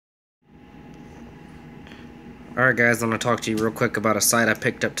Alright guys, I'm going to talk to you real quick about a site I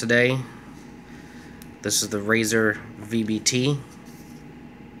picked up today. This is the Razor VBT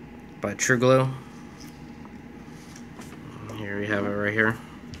by Tru Glow. Here we have it right here.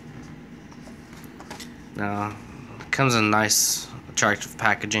 Now, it comes in nice, attractive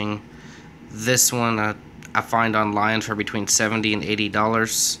packaging. This one I find online for between $70 and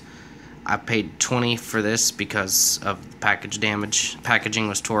 $80. I paid $20 for this because of the package damage. Packaging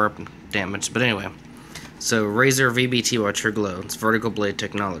was tore up and damaged, but anyway. So, Razor VBT by Tru Glow. It's vertical blade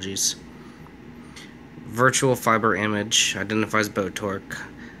technologies. Virtual fiber image, identifies bow torque.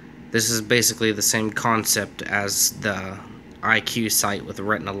 This is basically the same concept as the IQ sight with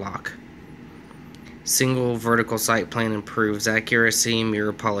retina lock. Single vertical sight plane improves accuracy.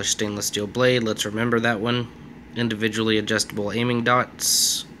 Mirror polished stainless steel blade. Let's remember that one. Individually adjustable aiming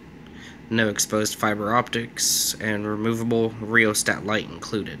dots. No exposed fiber optics. And removable rheostat light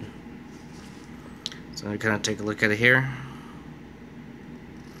included. So I kind of take a look at it here.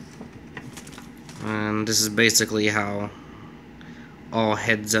 And this is basically how all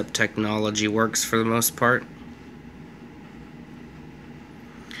heads-up technology works for the most part.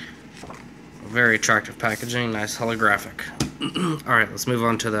 Very attractive packaging, nice holographic. Alright, let's move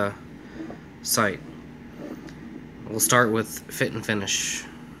on to the site. We'll start with fit and finish.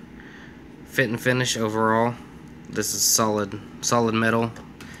 Fit and finish overall, this is solid metal.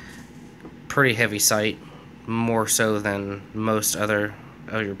 Pretty heavy sight, more so than most other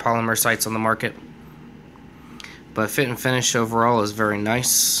of your polymer sights on the market. But fit and finish overall is very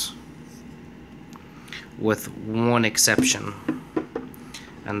nice, with one exception,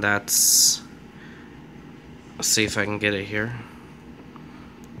 and that's, let's see if I can get it here.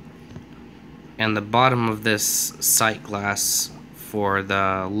 And the bottom of this sight glass for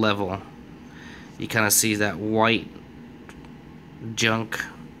the level, you kind of see that white junk.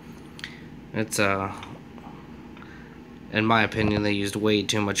 It's in my opinion, they used way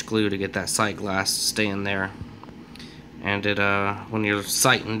too much glue to get that sight glass to stay in there. And it when you're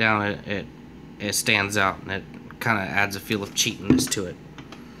sighting down, it stands out, and it kind of adds a feel of cheatiness to it.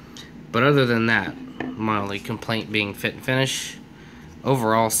 But other than that, my only complaint being fit and finish.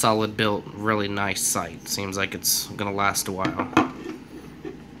 Overall, solid built, really nice sight. Seems like it's gonna last a while.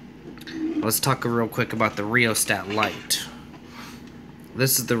 Let's talk real quick about the rheostat light.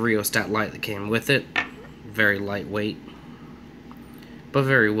 This is the rheostat light that came with it. Very lightweight, but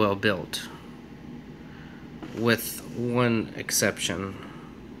very well built. With one exception.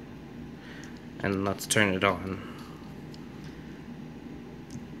 And let's turn it on.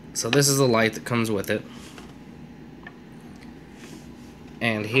 So this is the light that comes with it.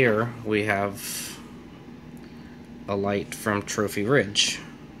 And here we have a light from Trophy Ridge.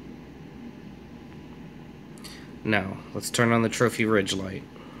 Now, let's turn on the Trophy Ridge light.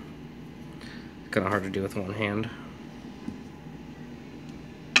 Kind of hard to do with one hand.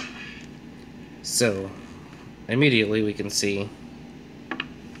 So, immediately we can see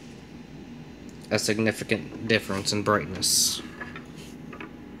a significant difference in brightness.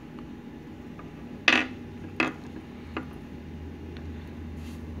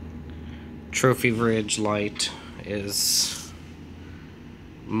 Trophy Ridge light is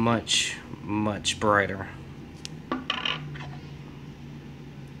much brighter.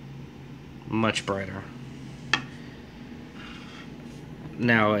 Much brighter.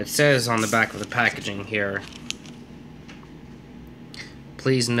 Now, it says on the back of the packaging here,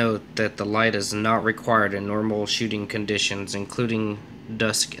 please note that the light is not required in normal shooting conditions, including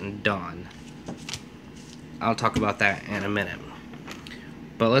dusk and dawn. I'll talk about that in a minute.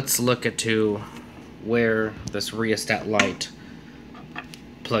 But let's look at where this rheostat light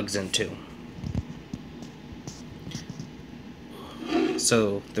plugs into.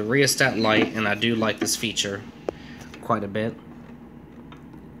 So the rheostat light, and I do like this feature quite a bit,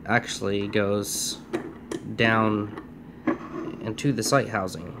 actually goes down into the sight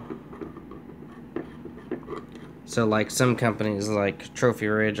housing. So like some companies like Trophy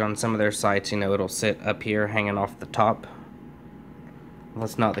Ridge, on some of their sights, you know, it'll sit up here hanging off the top. Well,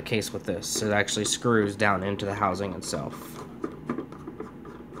 that's not the case with this. It actually screws down into the housing itself.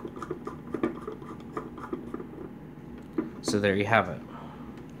 So there you have it.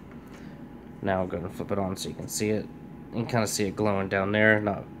 Now I'm going to flip it on so you can see it. You can kind of see it glowing down there,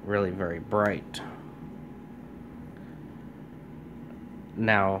 not really very bright.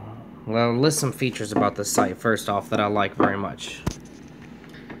 Now, well, I'll list some features about this sight first off that I like very much.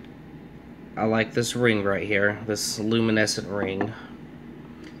 I like this ring right here, this luminescent ring.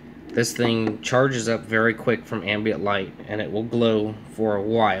 This thing charges up very quick from ambient light, and it will glow for a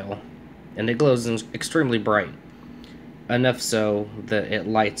while. And it glows extremely bright. Enough so that it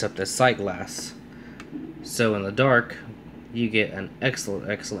lights up the sight glass. So in the dark, you get an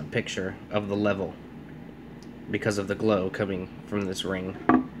excellent picture of the level because of the glow coming from this ring.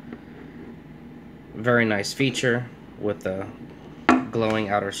 Very nice feature with the glowing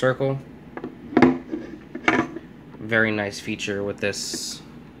outer circle. Very nice feature with this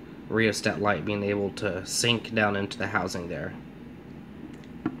rheostat light being able to sink down into the housing there.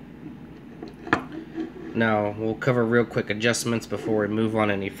 Now we'll cover real quick adjustments before we move on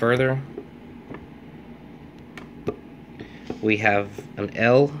any further. We have an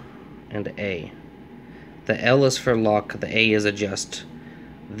L and A. The L is for lock, the A is adjust.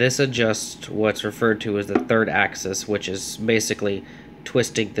 This adjusts what's referred to as the third axis, which is basically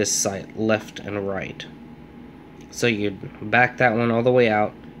twisting this sight left and right. So you'd back that one all the way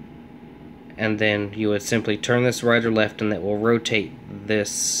out, and then you would simply turn this right or left, and it will rotate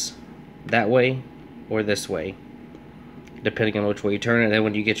this that way or this way, depending on which way you turn it. And then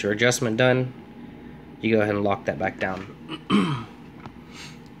when you get your adjustment done, you go ahead and lock that back down.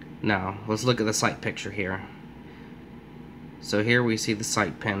 Now, let's look at the sight picture here. So here we see the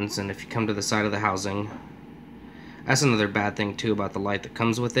sight pins, and if you come to the side of the housing, that's another bad thing too about the light that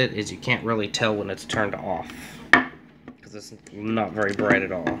comes with it, is you can't really tell when it's turned off, because it's not very bright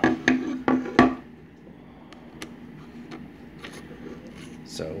at all.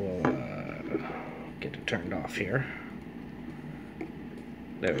 So we'll get it turned off here.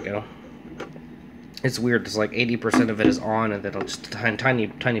 There we go. It's weird, it's like 80% of it is on, and then it'll just tiny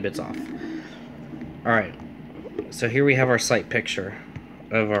bits off. Alright, so here we have our sight picture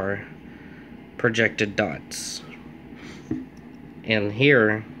of our projected dots. And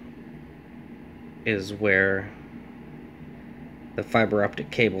here is where the fiber optic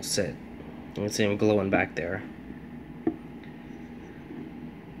cables sit. You can see them glowing back there.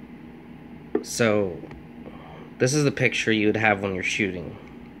 So this is the picture you would have when you're shooting.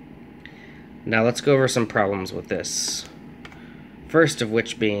 Now let's go over some problems with this. First of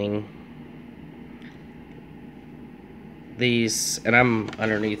which being these, and I'm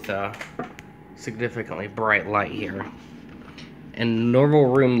underneath a significantly bright light here. In normal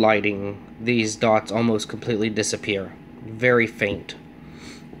room lighting, these dots almost completely disappear. Very faint.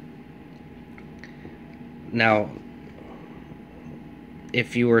 Now,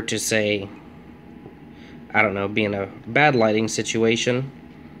 if you were to say, I don't know, be in a bad lighting situation,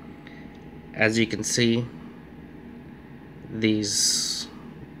 as you can see, these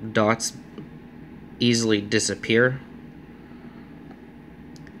dots easily disappear.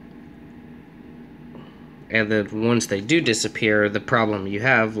 And then once they do disappear, the problem you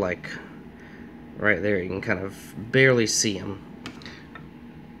have, like right there, you can kind of barely see them.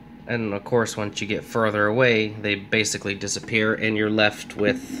 And of course, once you get further away, they basically disappear, and you're left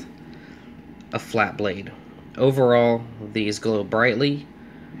with a flat blade. Overall, these glow brightly,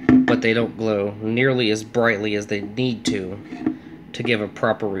 but they don't glow nearly as brightly as they need to give a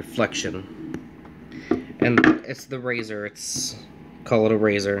proper reflection. And it's the razor, call it a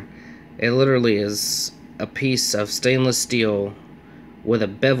razor. It literally is a piece of stainless steel with a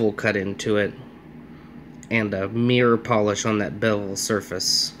bevel cut into it and a mirror polish on that bevel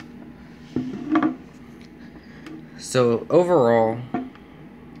surface. So overall,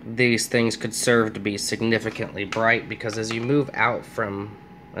 these things could serve to be significantly bright, because as you move out from,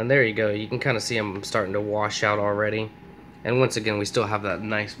 and there you go, you can kind of see them starting to wash out already. And once again, we still have that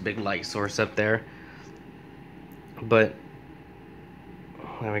nice big light source up there. But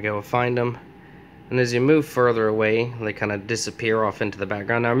there we go, we'll find them. And as you move further away, they kind of disappear off into the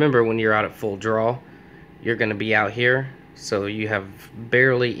background. Now remember, when you're out at full draw, you're going to be out here, so you have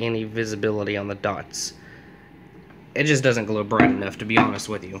barely any visibility on the dots. It just doesn't glow bright enough, to be honest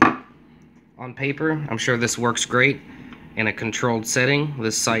with you. On paper, I'm sure this works great. In a controlled setting,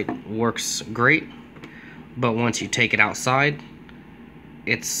 this sight works great. But once you take it outside,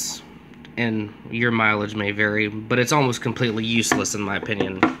 and your mileage may vary, but it's almost completely useless in my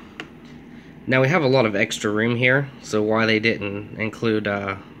opinion. Now we have a lot of extra room here, so why they didn't include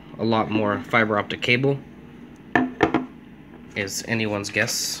a lot more fiber optic cable is anyone's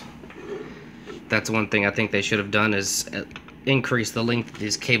guess. That's one thing I think they should have done, is increase the length of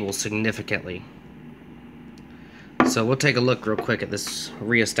these cables significantly. So we'll take a look real quick at this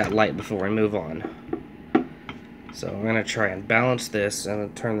rheostat light before we move on. So I'm going to try and balance this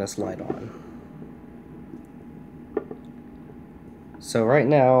and turn this light on. So right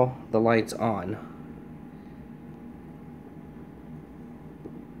now the light's on.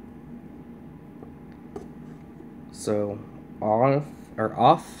 So on or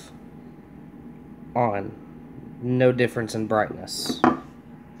off, on. No difference in brightness.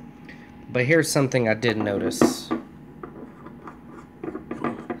 But here's something I did notice.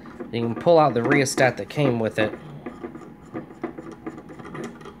 You can pull out the rheostat that came with it.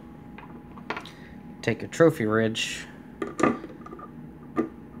 Take your trophy ridge,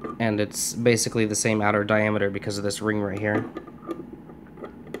 and it's basically the same outer diameter because of this ring right here.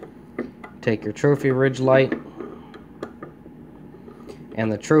 Take your trophy ridge light,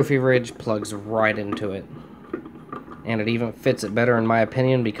 and the trophy ridge plugs right into it. And it even fits it better in my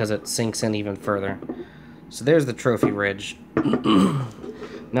opinion because it sinks in even further. So there's the trophy ridge.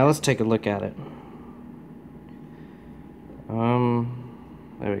 Now let's take a look at it.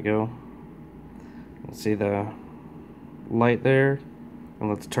 There we go. Let's see the light there. And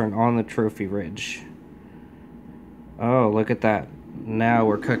let's turn on the trophy ridge. Oh, look at that. Now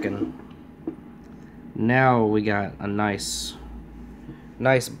we're cooking. Now we got a nice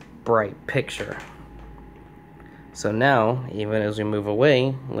bright picture. So now, even as we move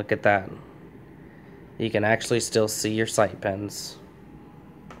away, look at that. You can actually still see your sight pins.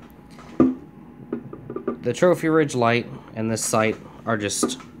 The trophy ridge light and this sight are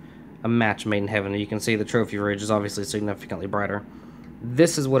just a match made in heaven. You can see the trophy ridge is obviously significantly brighter.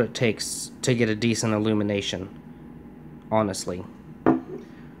 This is what it takes to get a decent illumination, honestly.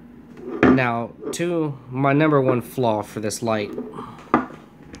 Now, to my #1 flaw for this light,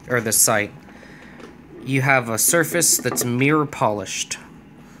 or this sight, you have a surface that's mirror polished.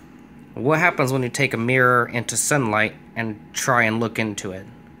 What happens when you take a mirror into sunlight and try and look into it?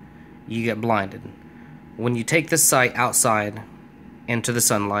 You get blinded. When you take this sight outside into the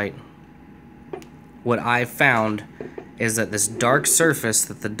sunlight, what I've found is that this dark surface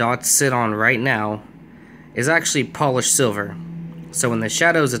that the dots sit on right now is actually polished silver. So in the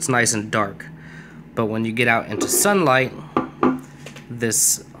shadows it's nice and dark, but when you get out into sunlight,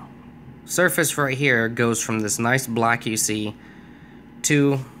 this surface right here goes from this nice black you see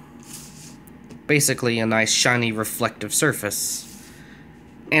to basically a nice shiny reflective surface,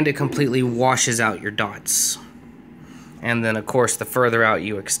 and it completely washes out your dots. And then of course the further out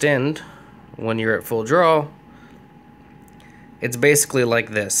you extend, when you're at full draw, it's basically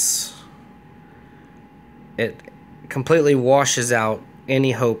like this. It completely washes out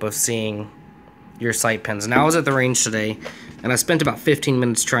any hope of seeing your sight pins. Now I was at the range today and I spent about 15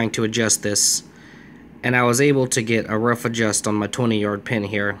 minutes trying to adjust this, and I was able to get a rough adjust on my 20-yard pin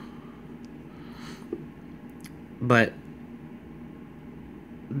here. But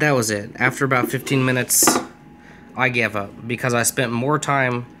that was it. After about 15 minutes, I gave up because I spent more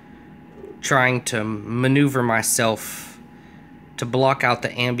time trying to maneuver myself to block out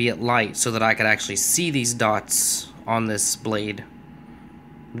the ambient light so that I could actually see these dots on this blade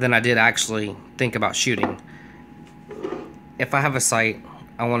than I did actually think about shooting. If I have a sight,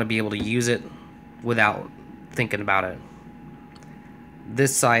 I want to be able to use it without thinking about it.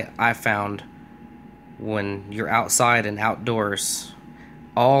 This sight I found, when you're outside and outdoors,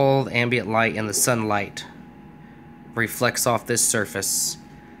 all the ambient light and the sunlight reflects off this surface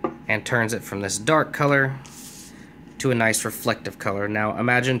and turns it from this dark color to a nice reflective color. Now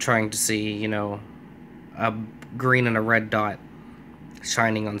imagine trying to see, you know, a green and a red dot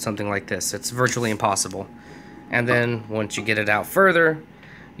shining on something like this. It's virtually impossible. And then once you get it out further,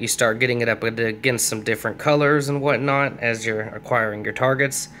 you start getting it up against some different colors and whatnot as you're acquiring your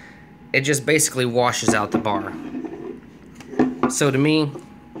targets. It just basically washes out the bar. So to me,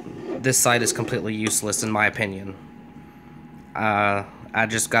 this sight is completely useless in my opinion. I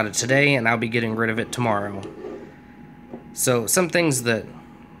just got it today and I'll be getting rid of it tomorrow. So some things that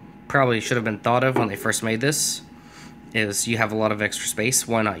probably should have been thought of when they first made this is you have a lot of extra space.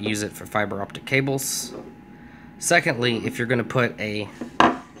 Why not use it for fiber optic cables? Secondly, if you're going to put a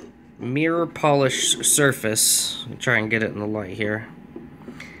mirror polished surface, let me try and get it in the light here.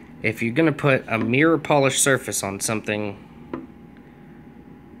 If you're going to put a mirror polished surface on something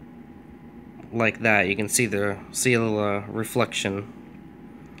like that, you can see a little reflection.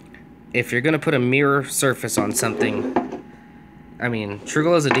 If you're going to put a mirror surface on something, I mean, Tru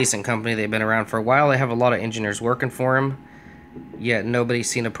Glow is a decent company. They've been around for a while. They have a lot of engineers working for them, yet nobody's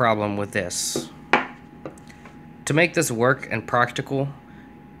seen a problem with this. To make this work and practical,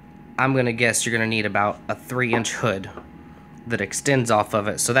 I'm going to guess you're going to need about a 3-inch hood that extends off of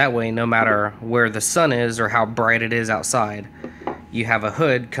it, so that way no matter where the sun is or how bright it is outside, you have a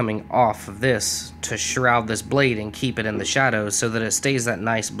hood coming off of this to shroud this blade and keep it in the shadows so that it stays that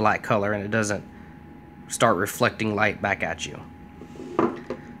nice black color and it doesn't start reflecting light back at you.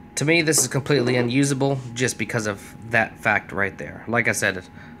 To me, this is completely unusable just because of that fact right there. Like I said,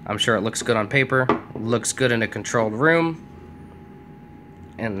 I'm sure it looks good on paper, looks good in a controlled room,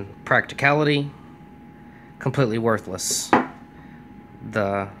 and practicality, completely worthless.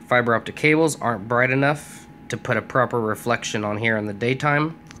 The fiber optic cables aren't bright enough to put a proper reflection on here in the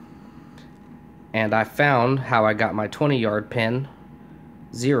daytime. And I found how I got my 20-yard pin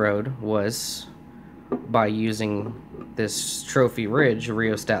zeroed was by using this Trophy Ridge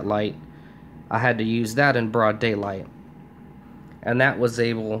rheostat light. I had to use that in broad daylight, and that was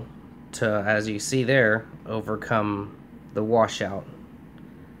able to, as you see there, overcome the washout.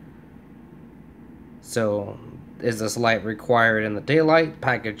 So, is this light required in the daylight?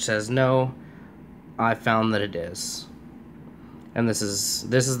 Package says no. I found that it is. And this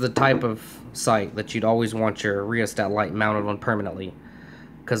is the type of sight that you'd always want your rheostat light mounted on permanently,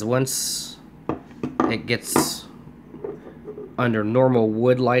 because once it gets under normal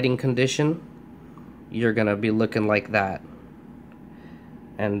wood lighting condition, you're gonna be looking like that.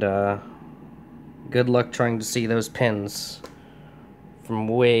 And good luck trying to see those pins from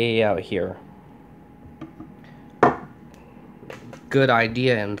way out here. Good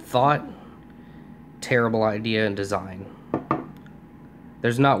idea in thought, terrible idea in design.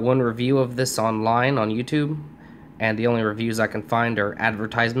 There's not one review of this online on YouTube, and the only reviews I can find are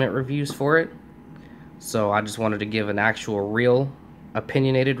advertisement reviews for it. So I just wanted to give an actual real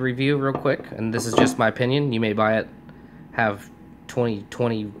opinionated review real quick, and this is just my opinion. You may buy it, have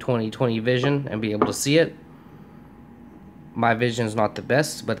 20/20 vision and be able to see it. My vision is not the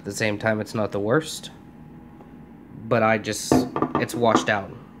best, but at the same time it's not the worst. But it's washed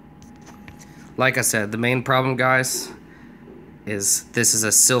out. Like I said, the main problem, guys, is this is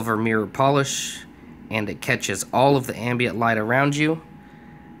a silver mirror polish, and it catches all of the ambient light around you,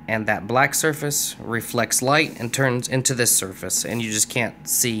 and that black surface reflects light and turns into this surface, and you just can't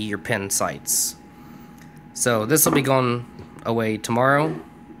see your pin sights. So this will be going away tomorrow.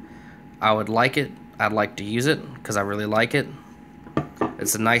 I would like it. I'd like to use it because I really like it.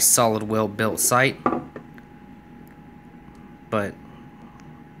 It's a nice, solid, well-built sight, but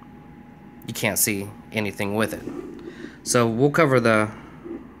you can't see anything with it. So we'll cover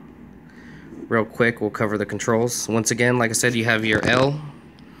real quick, we'll cover the controls. Once again, like I said, you have your L,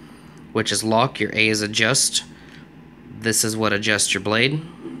 which is lock, your A is adjust. This is what adjusts your blade.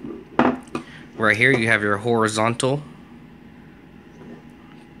 Right here you have your horizontal,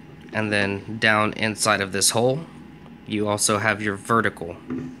 and then down inside of this hole you also have your vertical.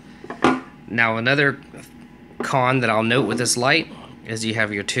 Now another con that I'll note with this light is you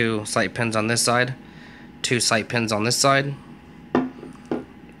have your 2 sight pins on this side, 2 sight pins on this side.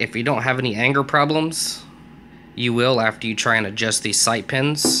 If you don't have any anger problems, you will after you try and adjust these sight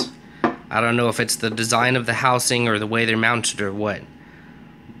pins. I don't know if it's the design of the housing or the way they're mounted or what,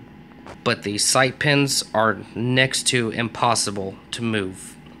 but the sight pins are next to impossible to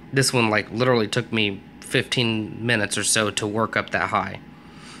move. This one like literally took me 15 minutes or so to work up that high,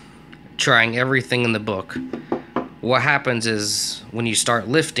 trying everything in the book. What happens is when you start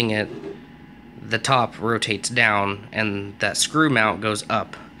lifting it, the top rotates down and that screw mount goes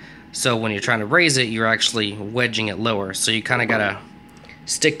up. So when you're trying to raise it, you're actually wedging it lower. So you kind of gotta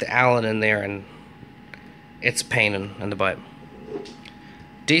stick the Allen in there, and it's a pain in the butt.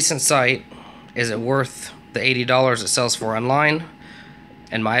 Decent sight. Is it worth the $80 it sells for online?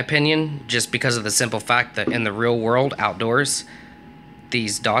 In my opinion, just because of the simple fact that in the real world, outdoors,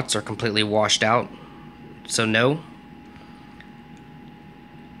 these dots are completely washed out. So no.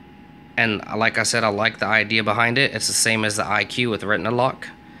 And like I said, I like the idea behind it. It's the same as the IQ with retina lock.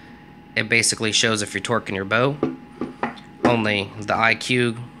 It basically shows if you're torquing your bow. Only the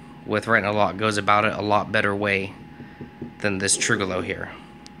IQ with retina lock goes about it a lot better way than this Tru Glow here.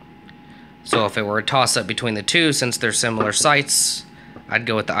 So if it were a toss-up between the two, since they're similar sights, I'd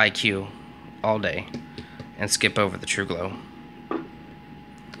go with the IQ all day and skip over the Tru Glow.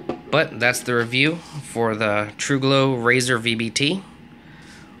 But that's the review for the Tru Glow Razor VBT.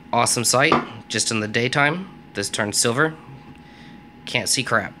 Awesome sight, just in the daytime. This turns silver. Can't see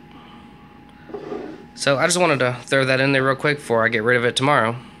crap. So I just wanted to throw that in there real quick before I get rid of it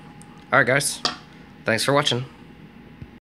tomorrow. Alright guys, thanks for watching.